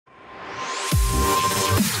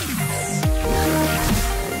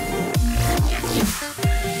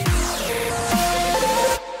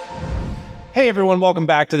Hey everyone, welcome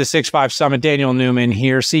back to the 6-5 Summit. Daniel Newman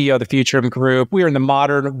here, CEO of the Future Group. We are in the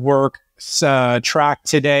modern work track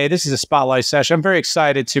today. This is a spotlight session. I'm very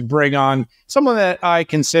excited to bring on someone that I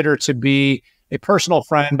consider to be a personal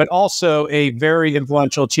friend, but also a very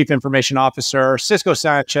influential Chief Information Officer, Cisco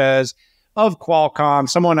Sanchez of Qualcomm,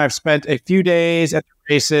 someone I've spent a few days at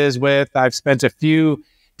the races with. I've spent a few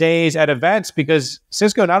days at events because,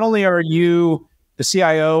 Cisco, not only are you the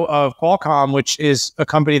CIO of Qualcomm, which is a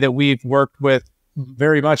company that we've worked with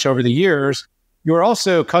very much over the years, you're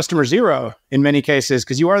also customer zero in many cases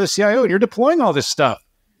because you are the CIO and you're deploying all this stuff.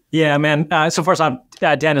 Yeah, man. So first off,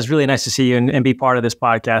 Dan, it's really nice to see you and be part of this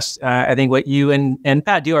podcast. I think what you and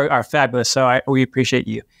Pat do are fabulous, so we appreciate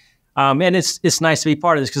you. And it's nice to be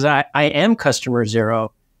part of this because I am customer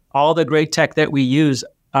zero. All the great tech that we use,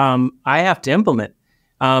 I have to implement.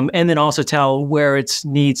 And then also tell where it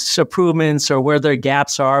needs improvements or where their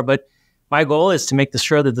gaps are. But my goal is to make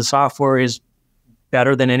sure that the software is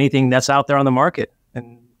better than anything that's out there on the market.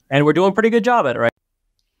 And we're doing a pretty good job at it, right?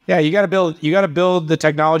 Yeah, you got to build the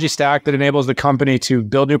technology stack that enables the company to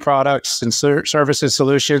build new products and services,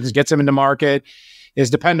 solutions, gets them into market,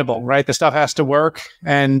 is dependable, right? The stuff has to work,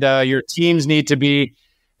 and your teams need to be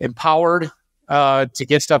empowered to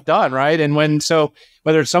get stuff done, right? And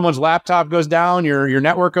whether someone's laptop goes down, your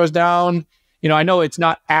network goes down, I know it's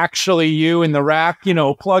not actually you in the rack,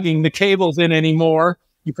 plugging the cables in anymore.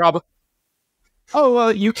 You probably,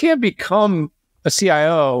 you can't become a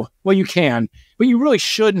CIO. Well, you can, but you really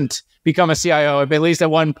shouldn't become a CIO if at least at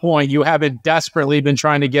one point you haven't desperately been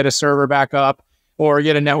trying to get a server back up or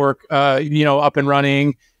get a network, up and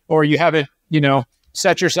running, or you haven't,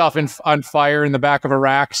 set yourself on fire in the back of a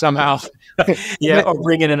rack somehow. Yeah, or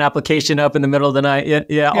bringing an application up in the middle of the night.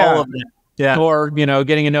 Yeah, all of it. Yeah. Or,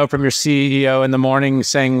 getting a note from your CEO in the morning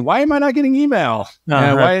saying, why am I not getting email?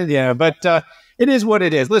 But it is what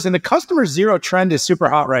it is. Listen, the customer zero trend is super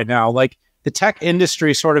hot right now. Like, the tech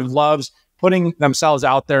industry sort of loves putting themselves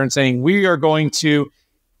out there and saying, we are going to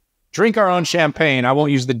drink our own champagne. I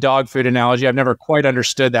won't use the dog food analogy. I've never quite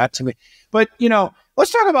understood that to me. But,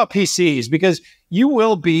 let's talk about PCs, because you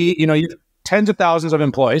will be, you have tens of thousands of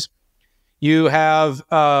employees. You have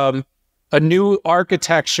a new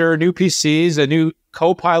architecture, new PCs, a new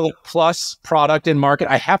CoPilot Plus product in market.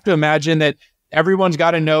 I have to imagine that everyone's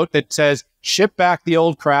got a note that says, ship back the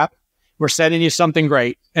old crap. We're sending you something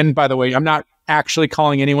great. And by the way, I'm not actually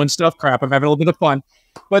calling anyone stuff crap. I'm having a little bit of fun.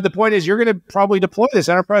 But the point is, you're going to probably deploy this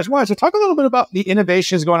enterprise-wide. So talk a little bit about the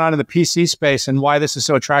innovations going on in the PC space and why this is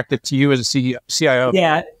so attractive to you as a CIO.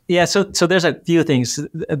 Yeah. So there's a few things.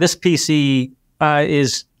 This PC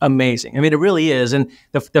is amazing. I mean, it really is. And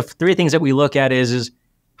the three things that we look at is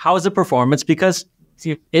how is the performance? Because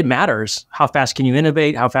it matters. How fast can you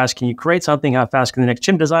innovate? How fast can you create something? How fast can the next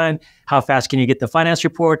chip design? How fast can you get the finance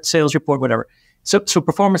report, sales report, whatever? So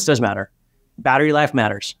performance does matter. Battery life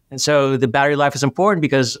matters. And so the battery life is important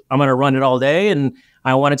because I'm going to run it all day, and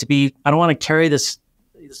I don't want to carry this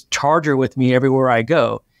charger with me everywhere I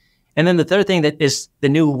go. And then the third thing that is the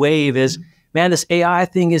new wave is, man, this AI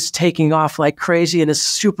thing is taking off like crazy and it's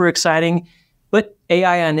super exciting, but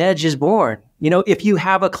AI on edge is born. If you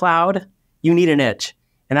have a cloud, you need an edge.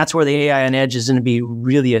 And that's where the AI on edge is going to be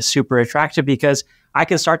really super attractive, because I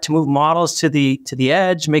can start to move models to the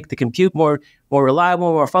edge, make the compute more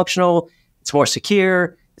reliable, more functional. It's more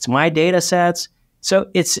secure. It's my data sets. So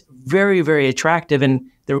it's very, very attractive. And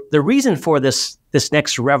the reason for this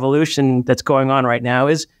next revolution that's going on right now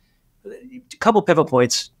is a couple pivot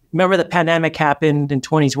points. Remember the pandemic happened in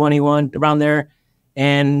 2021, around there,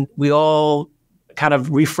 and we all kind of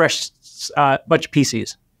refreshed a bunch of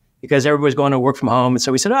PCs because everybody's going to work from home. And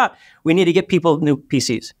so we said, we need to get people new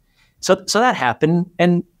PCs. So that happened.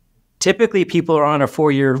 And typically people are on a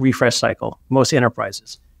 4-year refresh cycle, most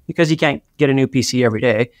enterprises, because you can't get a new PC every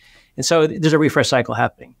day. And so there's a refresh cycle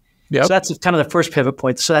happening. Yep. So that's kind of the first pivot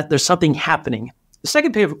point, so that there's something happening. The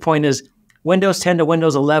second pivot point is Windows 10 to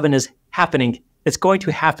Windows 11 is happening. It's going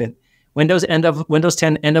to happen. Windows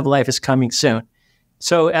 10 end of life is coming soon.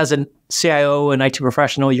 So as a CIO and IT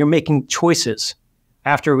professional, you're making choices.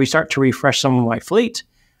 After we start to refresh some of my fleet,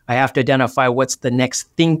 I have to identify what's the next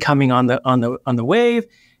thing coming on the wave.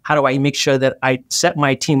 How do I make sure that I set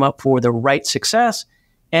my team up for the right success?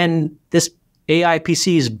 And this AI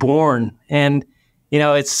PC is born. And,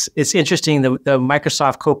 it's interesting. The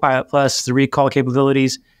Microsoft Copilot Plus, the recall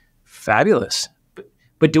capabilities, fabulous.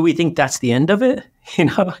 But do we think that's the end of it? I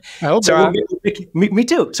hope so. Me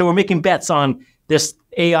too. So we're making bets on this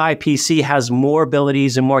AI PC has more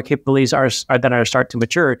abilities and more capabilities that are start to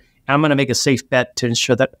mature. And I'm going to make a safe bet to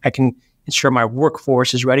ensure that I can ensure my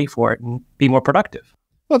workforce is ready for it and be more productive.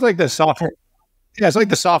 Well, it's like the software. Yeah, it's like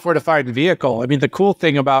the software-defined vehicle. I mean, the cool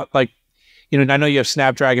thing about like, I know you have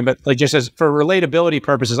Snapdragon, but like just as for relatability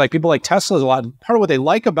purposes, like people like Tesla's a lot. Part of what they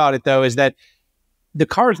like about it though is that the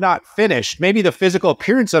car is not finished. Maybe the physical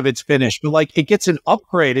appearance of it's finished, but like it gets an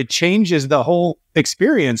upgrade. It changes the whole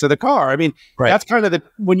experience of the car. I mean, That's kind of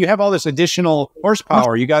when you have all this additional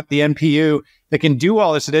horsepower, you got the NPU that can do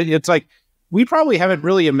all this. It's like, we probably haven't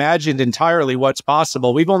really imagined entirely what's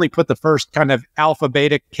possible. We've only put the first kind of alpha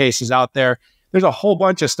beta cases out there. There's a whole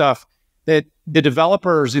bunch of stuff that the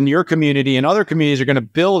developers in your community and other communities are going to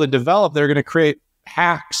build and develop. They're going to create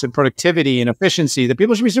hacks and productivity and efficiency that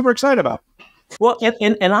people should be super excited about. Well,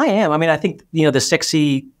 and I am. I mean, I think, the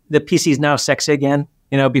PC is now sexy again.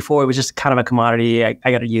 Before it was just kind of a commodity I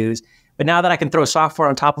got to use. But now that I can throw software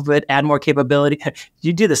on top of it, add more capability. Did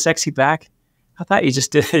you do the sexy back? I thought you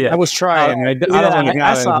just did. Yeah. I was trying. I don't want to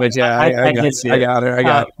get it, but yeah, I got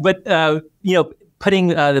it. But, putting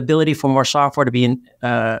the ability for more software to be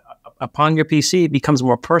upon your PC, it becomes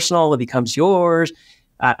more personal. It becomes yours.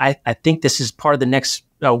 I think this is part of the next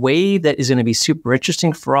wave that is going to be super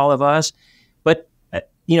interesting for all of us. But,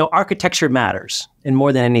 architecture matters, and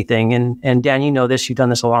more than anything. And Dan, you know this, you've done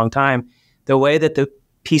this a long time. The way that the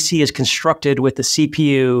PC is constructed with the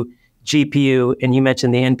CPU, GPU, and you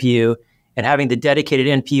mentioned the NPU, and having the dedicated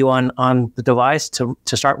NPU on the device to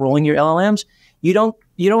start rolling your LLMs, you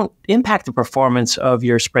don't impact the performance of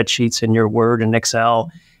your spreadsheets and your Word and Excel.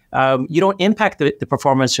 You don't impact the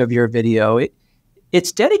performance of your video.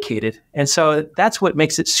 It's dedicated. And so that's what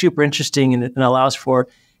makes it super interesting and allows for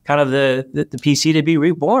kind of the PC to be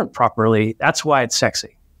reborn properly. That's why it's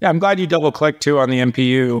sexy. Yeah, I'm glad you double-clicked too on the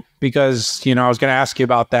NPU because, I was going to ask you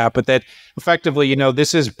about that, but that effectively,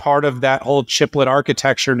 this is part of that whole chiplet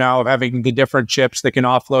architecture now of having the different chips that can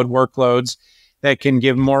offload workloads that can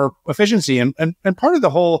give more efficiency. And part of the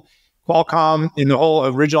whole Qualcomm and the whole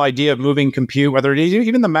original idea of moving compute, whether it is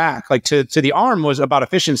even the Mac, like to the ARM was about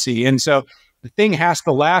efficiency. And so the thing has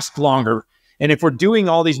to last longer. And if we're doing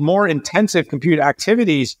all these more intensive compute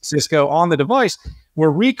activities, Cisco, on the device,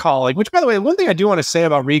 we're recalling, which, by the way, one thing I do want to say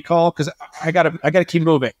about recall, because I gotta keep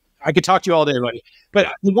moving. I could talk to you all day, buddy.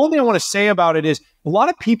 But the one thing I want to say about it is a lot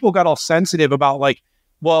of people got all sensitive about like,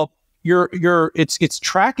 well, it's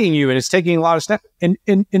tracking you and it's taking a lot of steps.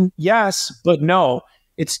 And yes, but no.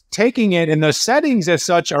 It's taking it, and the settings as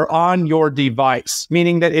such are on your device,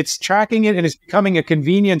 meaning that it's tracking it and it's becoming a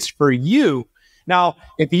convenience for you. Now,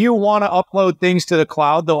 if you want to upload things to the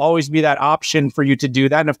cloud, there'll always be that option for you to do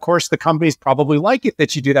that. And of course, the companies probably like it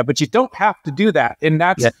that you do that, but you don't have to do that. And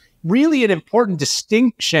that's really an important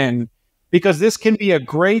distinction because this can be a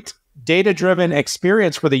great data-driven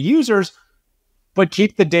experience for the users, but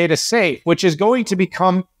keep the data safe, which is going to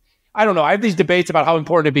become, I don't know. I have these debates about how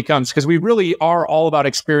important it becomes because we really are all about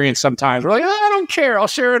experience sometimes. We're like, I don't care. I'll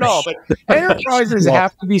share it all. But enterprises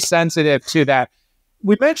have to be sensitive to that.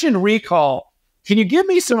 We mentioned recall. Can you give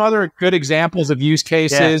me some other good examples of use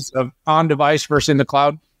cases of on-device versus in the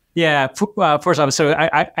cloud? Yeah. First off, so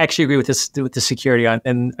I actually agree with this, with the security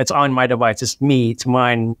and it's on my device. It's me. It's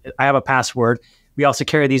mine. I have a password. We also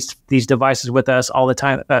carry these devices with us all the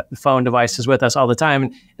time, phone devices with us all the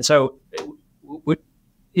time. And so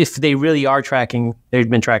if they really are tracking, they've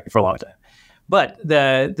been tracking for a long time. But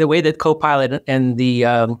the way that CoPilot and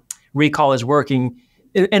the recall is working,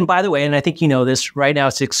 and by the way, and I think you know this, right now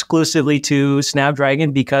it's exclusively to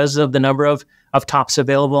Snapdragon because of the number of tops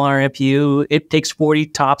available on our NPU. It takes 40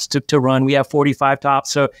 tops to run. We have 45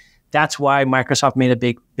 tops. So that's why Microsoft made a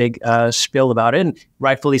big spill about it, and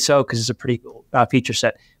rightfully so, because it's a pretty cool feature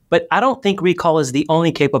set. But I don't think recall is the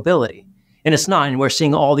only capability. And it's not, and we're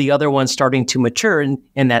seeing all the other ones starting to mature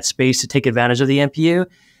in that space to take advantage of the NPU.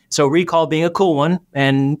 So recall being a cool one,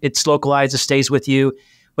 and it's localized, it stays with you.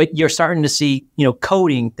 But you're starting to see,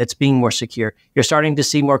 coding that's being more secure. You're starting to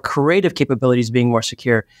see more creative capabilities being more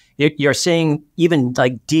secure. You're seeing even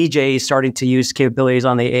like DJs starting to use capabilities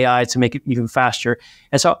on the AI to make it even faster.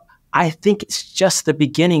 And so I think it's just the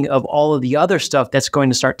beginning of all of the other stuff that's going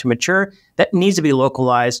to start to mature that needs to be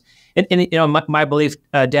localized. And my belief,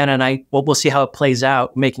 Dan and I, we'll see how it plays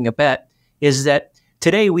out, making a bet, is that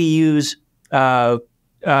today we use a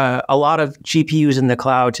lot of GPUs in the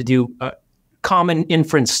cloud to do common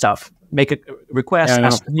inference stuff, make a request.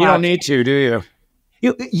 You don't need to, do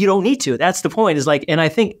you? You don't need to. That's the point. Is like, and I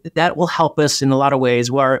think that will help us in a lot of ways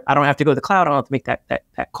where I don't have to go to the cloud. I don't have to make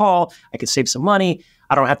that call. I can save some money.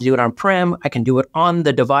 I don't have to do it on-prem. I can do it on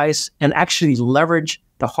the device and actually leverage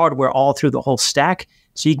the hardware all through the whole stack.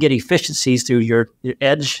 So you get efficiencies through your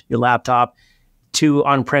edge, your laptop, to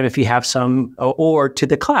on-prem if you have some, or to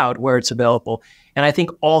the cloud where it's available. And I think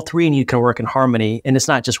all three can work in harmony, and it's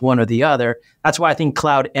not just one or the other. That's why I think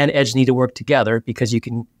cloud and edge need to work together, because you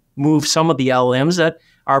can move some of the LLMs that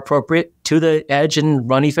are appropriate to the edge and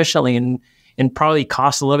run efficiently and probably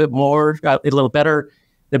cost a little bit more, a little better,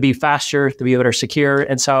 to be faster, to be better secure.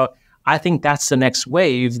 And so I think that's the next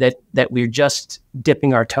wave that we're just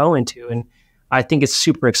dipping our toe into. And I think it's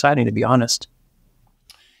super exciting, to be honest.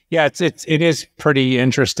 Yeah, it is pretty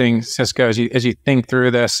interesting, Cisco, as you think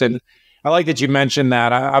through this. And I like that you mentioned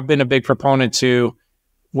that. I've been a big proponent to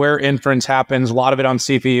where inference happens, a lot of it on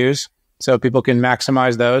CPUs, so people can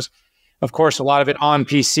maximize those. Of course, a lot of it on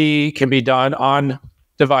PC can be done on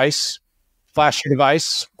device, flash your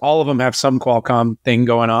device. All of them have some Qualcomm thing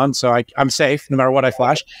going on, so I'm safe no matter what I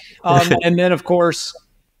flash. And then, of course,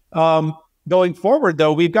 going forward,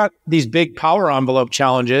 though, we've got these big power envelope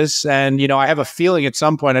challenges. And, I have a feeling at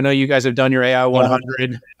some point, I know you guys have done your AI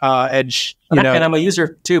 100 edge. And I'm a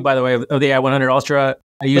user, too, by the way, of the AI 100 Ultra.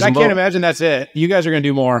 I can't imagine that's it. You guys are going to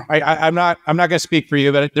do more. I'm not going to speak for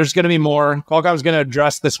you, but there's going to be more. Qualcomm's going to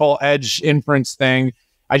address this whole edge inference thing.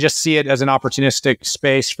 I just see it as an opportunistic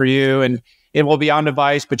space for you, and it will be on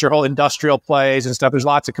device, but your whole industrial plays and stuff, there's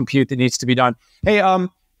lots of compute that needs to be done. Hey,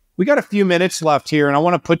 we got a few minutes left here, and I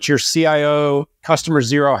want to put your CIO customer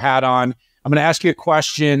zero hat on. I'm going to ask you a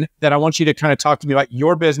question that I want you to kind of talk to me about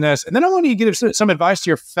your business, and then I want you to give some advice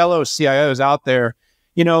to your fellow CIOs out there.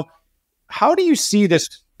 How do you see this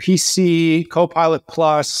PC, CoPilot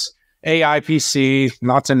Plus, AI PC,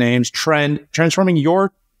 lots of names, trend transforming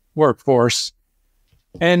your workforce?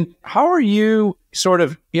 And how are you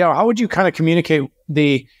how would you kind of communicate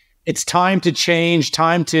it's time to change,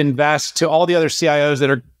 time to invest to all the other CIOs that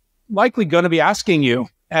are likely going to be asking you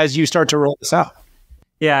as you start to roll this out?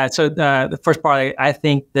 Yeah, so the first part, I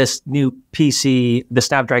think this new PC, the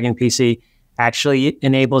Snapdragon PC, actually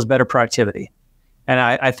enables better productivity. And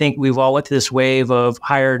I think we've all went through this wave of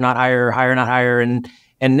hire, not hire, hire, not hire.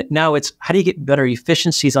 And now it's how do you get better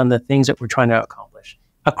efficiencies on the things that we're trying to accomplish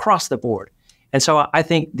across the board? And so I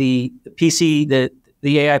think the PC,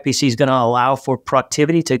 the AI PC is going to allow for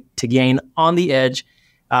productivity to gain on the edge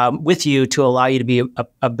with you to allow you to be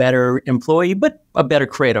a better employee, but a better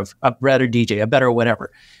creative, a better DJ, a better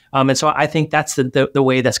whatever. And so I think that's the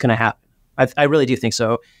way that's going to happen. I really do think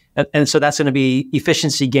so. And so that's going to be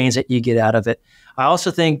efficiency gains that you get out of it. I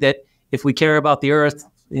also think that if we care about the Earth,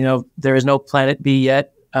 there is no planet B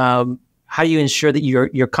yet. How do you ensure that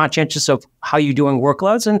you're conscientious of how you're doing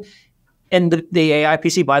workloads? And the AI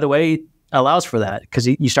PC, by the way, allows for that, because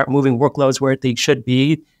you start moving workloads where they should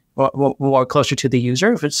be more closer to the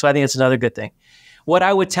user. So I think it's another good thing. What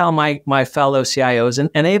I would tell my fellow CIOs,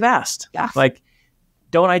 and they've asked,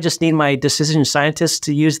 don't I just need my decision scientists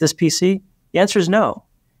to use this PC? The answer is no.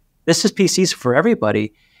 This is PCs for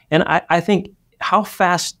everybody. And I think how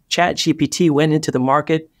fast ChatGPT went into the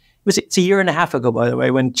market, it's a year and a half ago, by the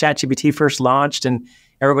way, when ChatGPT first launched and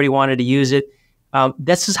everybody wanted to use it.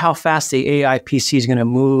 This is how fast the AI PC is going to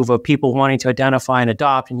move, of people wanting to identify and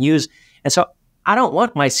adopt and use. And so I don't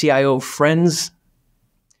want my CIO friends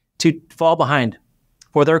to fall behind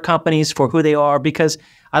for their companies, for who they are, because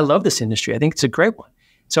I love this industry. I think it's a great one.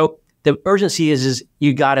 So the urgency is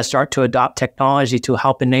you got to start to adopt technology to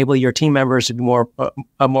help enable your team members to be more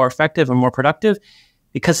effective and more productive,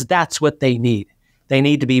 because that's what they need. They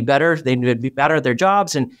need to be better. They need to be better at their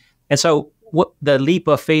jobs. And so what the leap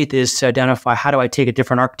of faith is to identify, how do I take a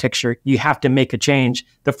different architecture? You have to make a change.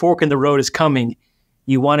 The fork in the road is coming.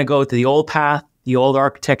 You want to go to the old path, the old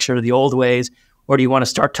architecture, the old ways, or do you want to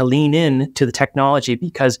start to lean in to the technology,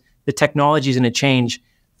 because the technology is going to change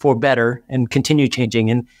for better and continue changing.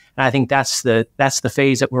 And I think that's the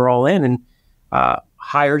phase that we're all in, and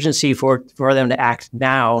high urgency for them to act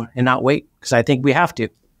now and not wait, because I think we have to.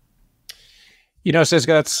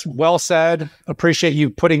 Cisco, that's well said. Appreciate you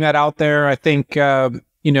putting that out there. I think,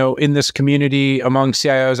 in this community among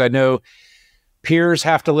CIOs, I know peers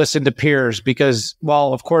have to listen to peers, because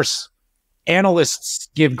while, of course, analysts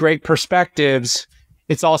give great perspectives,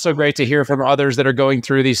 it's also great to hear from others that are going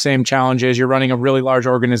through these same challenges. You're running a really large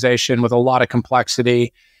organization with a lot of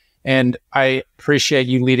complexity, and I appreciate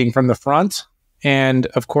you leading from the front. And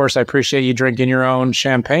of course, I appreciate you drinking your own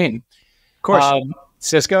champagne. Of course.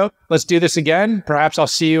 Cisco, let's do this again. Perhaps I'll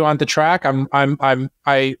see you on the track.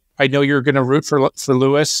 I know you're going to root for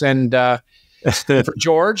Lewis and for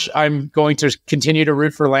George. I'm going to continue to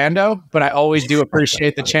root for Lando, but I always do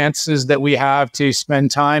appreciate the chances that we have to spend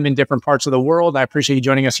time in different parts of the world. I appreciate you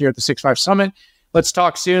joining us here at the 6.5 Summit. Let's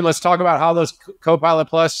talk soon. Let's talk about how those CoPilot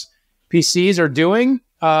Plus PCs are doing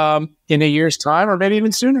in a year's time, or maybe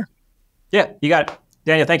even sooner. Yeah, you got it.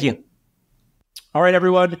 Daniel, thank you. All right,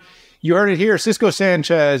 everyone. You heard it here. Cisco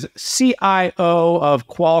Sanchez, CIO of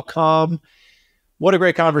Qualcomm. What a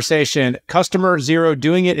great conversation. Customer zero,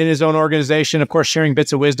 doing it in his own organization. Of course, sharing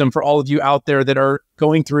bits of wisdom for all of you out there that are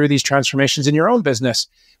going through these transformations in your own business.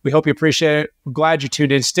 We hope you appreciate it. We're glad you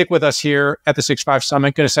tuned in. Stick with us here at the 6.5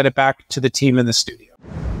 Summit. Going to send it back to the team in the studio.